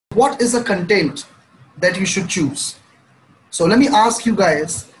what is the content that you should choose? So let me ask you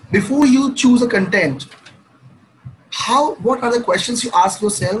guys, before you choose a content, what are the questions you ask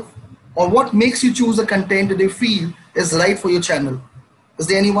yourself, or what makes you choose a content that you feel is right for your channel? Is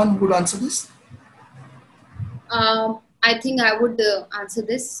there anyone who would answer this? I think I would answer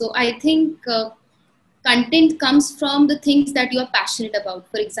this. So I think content comes from the things that you are passionate about.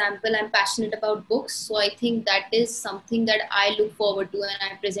 For example, I'm passionate about books, so I think that is something that I look forward to, and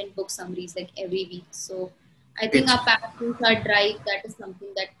I present book summaries like every week. So I think our passions, our drive, that is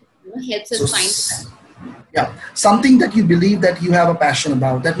something that helps us find. Yeah, something that you believe that you have a passion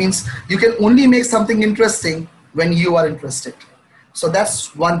about. That means you can only make something interesting when you are interested. So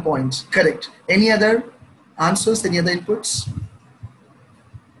that's one point. Correct. Any other answers? Any other inputs?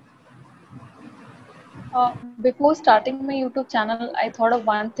 Before starting my YouTube channel, I thought of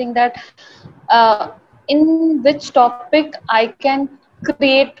one thing, that in which topic I can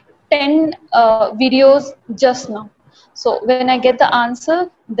create 10 videos just now. So when I get the answer,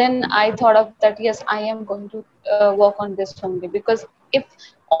 then I thought of that, yes, I am going to work on this only, because if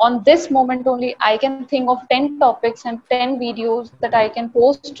on this moment only I can think of 10 topics and 10 videos that I can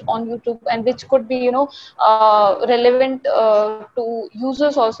post on YouTube, and which could be relevant to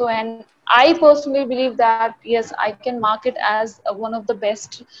users also, and I personally believe that yes, I can mark it as one of the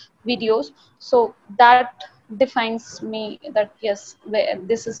best videos. So that defines me that yes,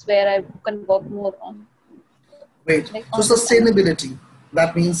 this is where I can work more on. Great. So sustainability,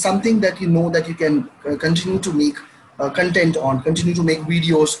 that means something that you know that you can continue to make content on, continue to make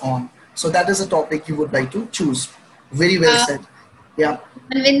videos on. So that is a topic you would like to choose. Very well said. Yeah.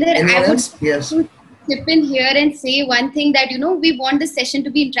 Manvinder, Anyone I would else? Yes. chip in here and say one thing, that we want the session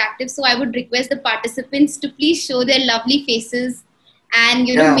to be interactive, so I would request the participants to please show their lovely faces and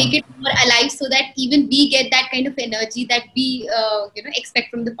make it more alive, so that even we get that kind of energy that we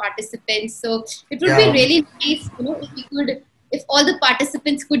expect from the participants. So it would be really nice if all the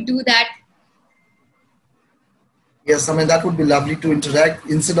participants could do that. Yes, I mean that would be lovely to interact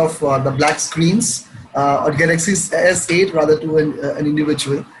instead of the black screens or Galaxy S8 rather to an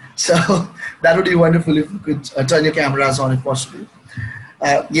individual. So that would be wonderful if you could turn your cameras on if possible.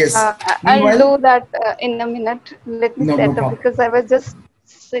 Yes. I'll do that in a minute. Let me set up, because I was just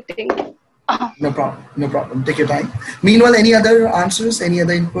sitting. No problem. No problem. Take your time. Meanwhile, any other answers? Any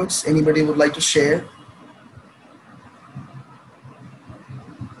other inputs? Anybody would like to share?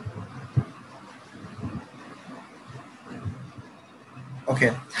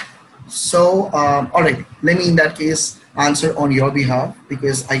 Okay. So, all right. Let me in that case answer on your behalf,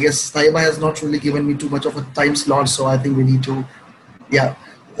 because I guess Taiba has not really given me too much of a time slot. So I think we need to,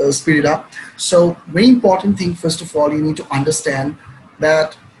 speed it up. So very important thing, first of all, you need to understand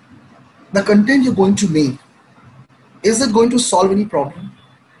that the content you're going to make, is it going to solve any problem?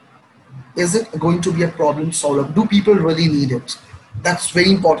 Is it going to be a problem solver? Do people really need it? That's a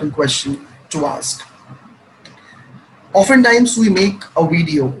very important question to ask. Oftentimes we make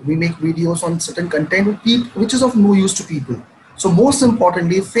videos on certain content which is of no use to people. So most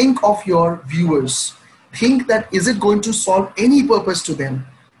importantly, think of your viewers. Think that, is it going to solve any purpose to them?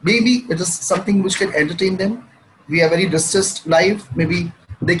 Maybe it is something which can entertain them. We have very distressed life. Maybe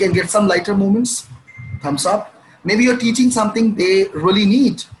they can get some lighter moments. Thumbs up. Maybe you're teaching something they really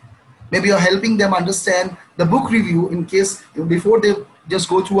need. Maybe you're helping them understand the book review, in case before they just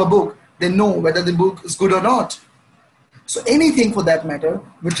go through a book, they know whether the book is good or not. So anything for that matter,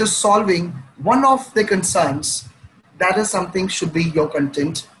 which is solving one of the concerns, that is something should be your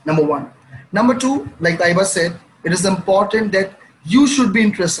content, number one. Number two, like Taiba said, it is important that you should be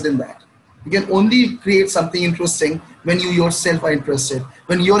interested in that. You can only create something interesting when you yourself are interested.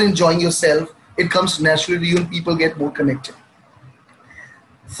 When you're enjoying yourself, it comes naturally to you and people get more connected.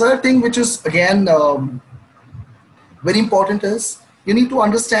 Third thing, which is again very important, is you need to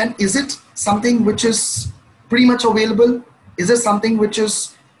understand, is it something which is pretty much available? Is it something which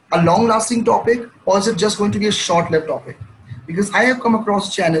is a long-lasting topic, or is it just going to be a short-lived topic? Because I have come across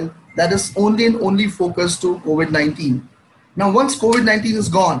a channel that is only and only focused to COVID-19. Now, once COVID-19 is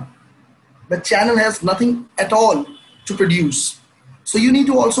gone, the channel has nothing at all to produce. So you need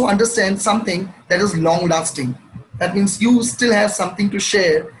to also understand something that is long-lasting. That means you still have something to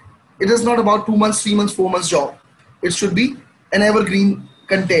share. It is not about 2 months, 3 months, 4 months job. It should be an evergreen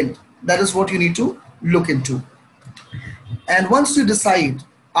content. That is what you need to look into. And once you decide,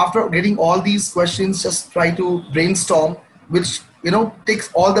 after getting all these questions, just try to brainstorm which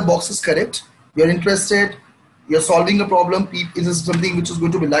ticks all the boxes correct. You're interested, you're solving a problem, it is something which is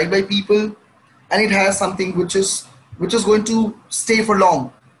going to be liked by people, and it has something which is going to stay for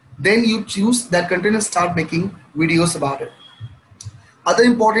long. Then you choose that content and start making videos about it. Other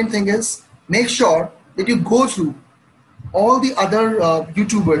important thing is make sure that you go through all the other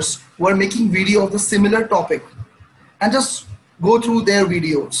YouTubers who are making video of the similar topic and just go through their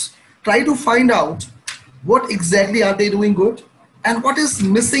videos. Try to find out what exactly are they doing good and what is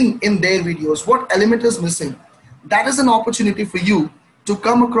missing in their videos, what element is missing. That is an opportunity for you to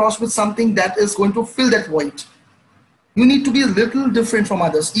come across with something that is going to fill that void. You need to be a little different from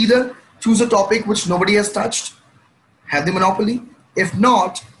others. Either choose a topic which nobody has touched, have the monopoly. If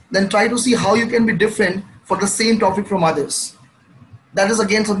not, then try to see how you can be different for the same topic from others. That is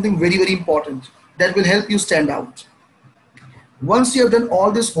again something very, very important that will help you stand out. Once you have done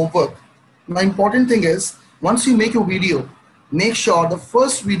all this homework, the important thing is once you make a video, make sure the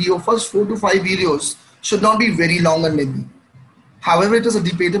first 4 to 5 videos should not be very long and lengthy. However, it is a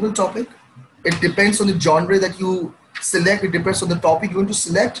debatable topic. It depends on the genre that you select. It depends on the topic you're going to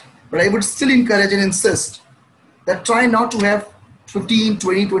select. But I would still encourage and insist that try not to have 15,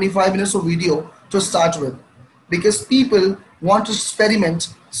 20, 25 minutes of video to start with. Because people want to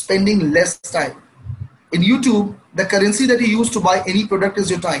experiment spending less time. In YouTube, the currency that you use to buy any product is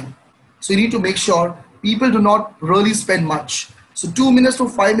your time. So you need to make sure people do not really spend much. So 2 minutes to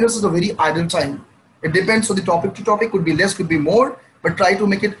 5 minutes is a very idle time. It depends on the topic to topic, could be less, could be more, but try to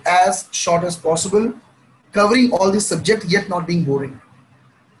make it as short as possible, covering all the subject yet not being boring.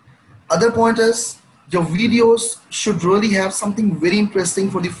 Other point is your videos should really have something very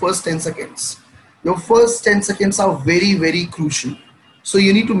interesting for the first 10 seconds. Your first 10 seconds are very, very crucial. So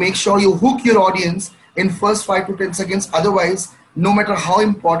you need to make sure you hook your audience in first 5 to 10 seconds. Otherwise, no matter how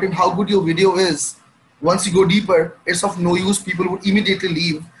important, how good your video is, once you go deeper, it's of no use. People would immediately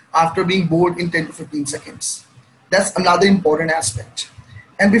leave after being bored in 10 to 15 seconds. That's another important aspect.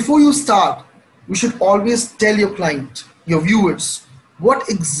 And before you start, you should always tell your client, your viewers, what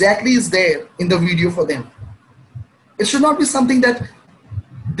exactly is there in the video for them. It should not be something that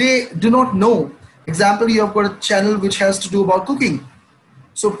they do not know. Example, you have got a channel which has to do about cooking.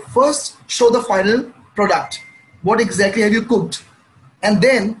 So first show the final product. What exactly have you cooked? And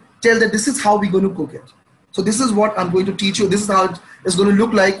then tell that this is how we're going to cook it. So this is what I'm going to teach you. This is how it is going to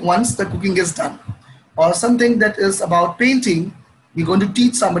look like once the cooking is done. Or something that is about painting, you're going to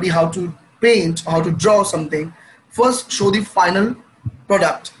teach somebody how to paint, how to draw something. First show the final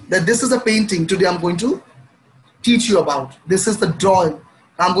product, that this is a painting today I'm going to teach you about. This is the drawing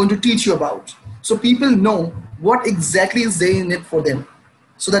I'm going to teach you about. So people know what exactly is there in it for them,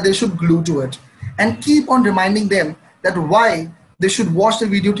 so that they should glue to it. And keep on reminding them that why they should watch the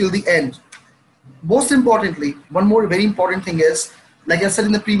video till the end. Most importantly, one more very important thing is, like I said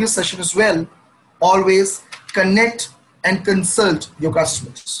in the previous session as well, always connect and consult your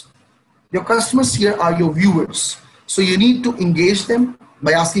customers. Your customers here are your viewers. So you need to engage them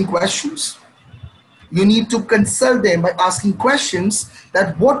by asking questions. You need to consult them by asking questions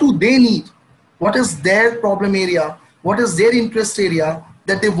that what do they need? What is their problem area? What is their interest area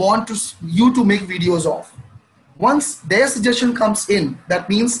that they want you to make videos of? Once their suggestion comes in, that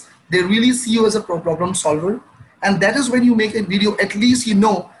means they really see you as a problem solver. And that is when you make a video, at least you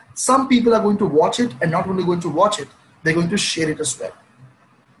know some people are going to watch it, and not only going to watch it, they're going to share it as well.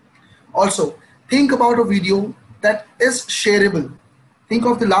 Also, think about a video that is shareable. Think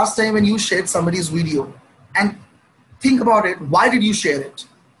of the last time when you shared somebody's video and think about it. Why did you share it?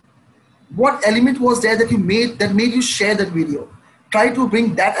 What element was there that you made that made you share that video? Try to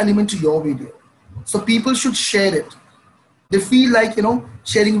bring that element to your video. So people should share it. They feel like,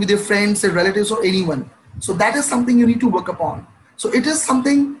 sharing with their friends, their relatives, or anyone. So that is something you need to work upon. So it is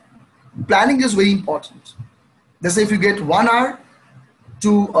something, planning is very important. Let's say if you get 1 hour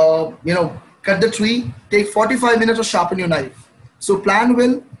to, cut the tree, take 45 minutes to sharpen your knife. So plan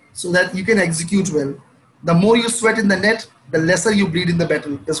well so that you can execute well. The more you sweat in the net, the lesser you bleed in the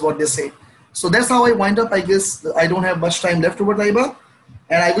battle, is what they say. So that's how I wind up. I guess I don't have much time left over, Taiba.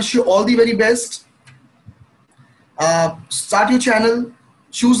 And I wish you all the very best. Start your channel,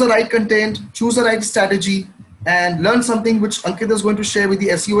 choose the right content, choose the right strategy, and learn something which Ankit is going to share with the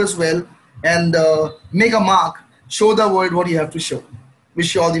SEO as well. And make a mark, show the world what you have to show.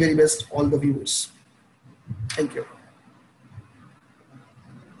 Wish you all the very best, all the viewers. Thank you.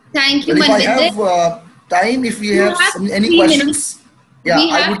 Thank you, well, if Manvinder. I have time, if you have any questions,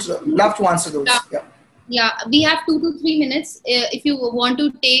 I would love to answer those. Yeah, we have 2 to 3 minutes. If you want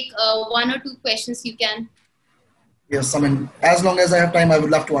to take 1 or 2 questions, you can. Yes, as long as I have time, I would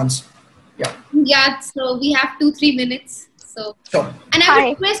love to answer. Yeah. Yeah, so we have 2-3 minutes. So. Sure. And I would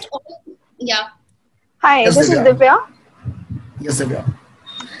request all. Yeah. Hi, yes, this is Divya. Yes, Divya.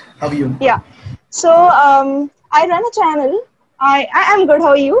 How are you? Yeah. So I run a channel. I am good. How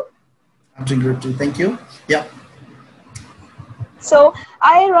are you? I'm doing good too. Thank you. Yeah. So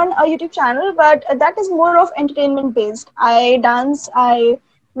I run a YouTube channel, but that is more of entertainment based. I dance, I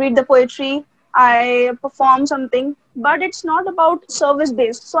read the poetry, I perform something, but it's not about service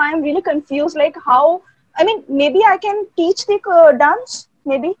based. So I'm really confused, like how, I mean, maybe I can teach the dance,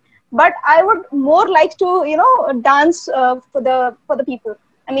 maybe, but I would more like to, dance for the people.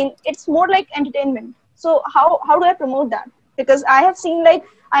 I mean, it's more like entertainment. So how do I promote that? Because I have seen, like,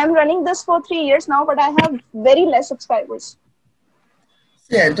 I'm running this for 3 years now, but I have very less subscribers.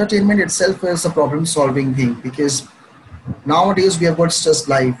 Yeah, entertainment itself is a problem solving thing because nowadays we have got stressed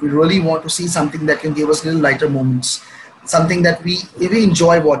life. We really want to see something that can give us little lighter moments, something that we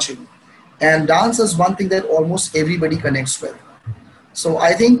enjoy watching. And dance is one thing that almost everybody connects with. So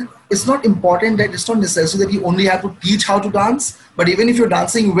I think it's not important that it's not necessary that you only have to teach how to dance, but even if you're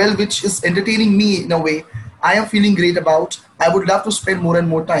dancing well, which is entertaining me in a way, I am feeling great about, I would love to spend more and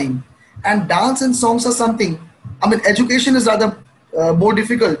more time. And dance and songs are something, I mean, education is rather more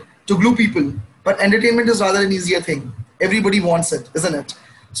difficult to glue people, but entertainment is rather an easier thing. Everybody wants it, isn't it?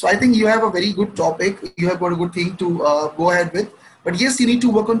 So I think you have a very good topic. You have got a good thing to go ahead with. But yes, you need to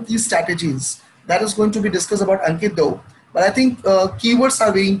work on key strategies. That is going to be discussed about Ankit though. But I think keywords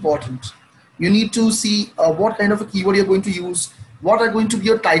are very important. You need to see what kind of a keyword you're going to use. What are going to be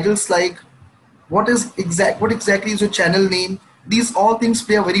your titles like? What exactly is your channel name? These all things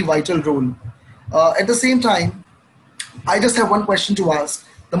play a very vital role. At the same time, I just have one question to ask.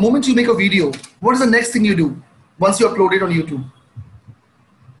 The moment you make a video, what is the next thing you do once you upload it on YouTube?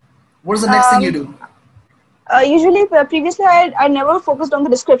 What is the next thing you Um, do? Usually, previously, I never focused on the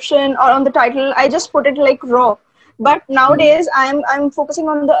description or on the title. I just put it like raw. But Mhm. nowadays, I'm focusing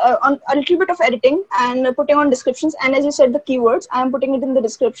on the on a little bit of editing and putting on descriptions. And as you said, the keywords, I'm putting it in the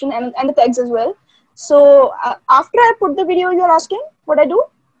description and the tags as well. So after I put the video, you're asking what I do?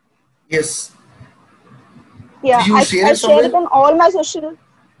 Yes. Do Yeah, you share I it share it somewhere? on all my social.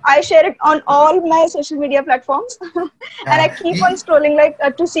 I share it on all my social media platforms, and I Yeah. keep on scrolling like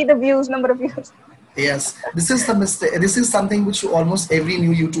to see the views, number of views. Yes, this is the mistake. This is something which almost every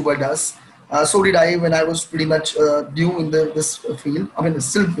new YouTuber does. So did I when I was pretty much new in this field. I mean,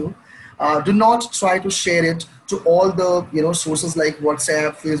 it's still new. Do not try to share it to all the sources like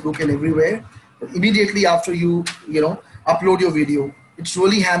WhatsApp, Facebook, and everywhere. Immediately after you upload your video, it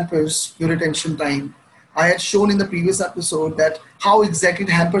really hampers your retention time. I had shown in the previous episode that how exactly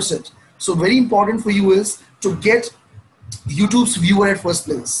it hampers it. So very important for you is to get YouTube's viewer at first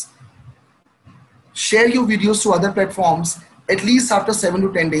place. Share your videos to other platforms at least after 7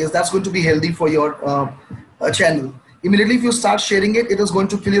 to 10 days. That's going to be healthy for your channel. Immediately if you start sharing it, it is going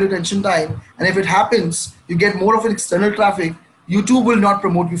to kill your attention time, and if it happens you get more of an external traffic, YouTube will not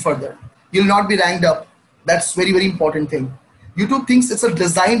promote you further. You'll not be ranked up. That's very very important thing. YouTube thinks it's a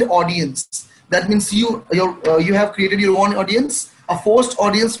designed audience. That means you have created your own audience, a forced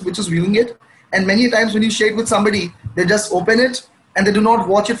audience which is viewing it. And many times when you share it with somebody, they just open it and they do not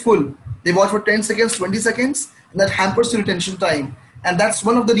watch it full. They watch for 10 seconds, 20 seconds, and that hampers your attention time. And that's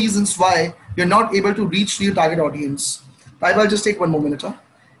one of the reasons why you're not able to reach your target audience. I'll just take one more minute. Huh?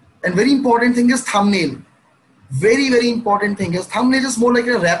 And very important thing is thumbnail. Very very important thing is thumbnail is more like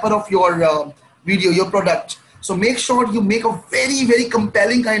a wrapper of your video, your product. So make sure you make a very very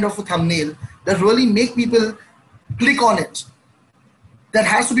compelling kind of a thumbnail that really make people click on it. That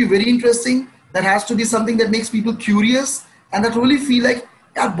has to be very interesting. That has to be something that makes people curious and that really feel like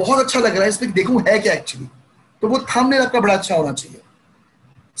यार बहुत अच्छा लग रहा है, इसमें देखूं है क्या एक्चुअली. तो वो थंबनेल आपका बड़ा अच्छा होना चाहिए.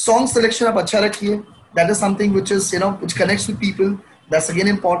 Song selection आप अच्छा रखिए. That is something which is which connects with people. That's again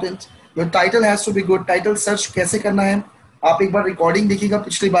important. Your title has to be good. Title search कैसे करना है? आप एक बार रिकॉर्डिंग देखिएगा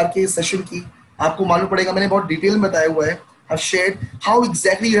पिछली बार के सेशन की, आपको मालूम पड़ेगा. मैंने बहुत डिटेल में बताया हुआ है. I've shared how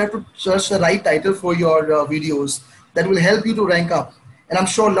exactly you have to search the right title for your videos that will help you to rank up. And I'm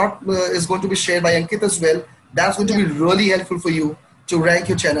sure a lot is going to be shared by Ankit as well. That's going to Yeah. be really helpful for you to rank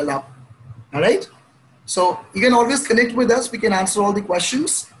your channel up. All right. So you can always connect with us. We can answer all the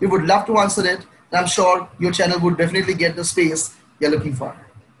questions. We would love to answer it. And I'm sure your channel would definitely get the space you're looking for.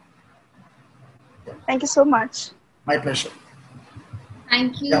 Thank you so much. My pleasure.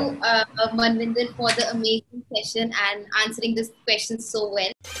 Thank Yeah. you, Manvinder, for the amazing session and answering this question so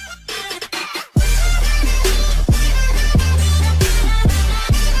well.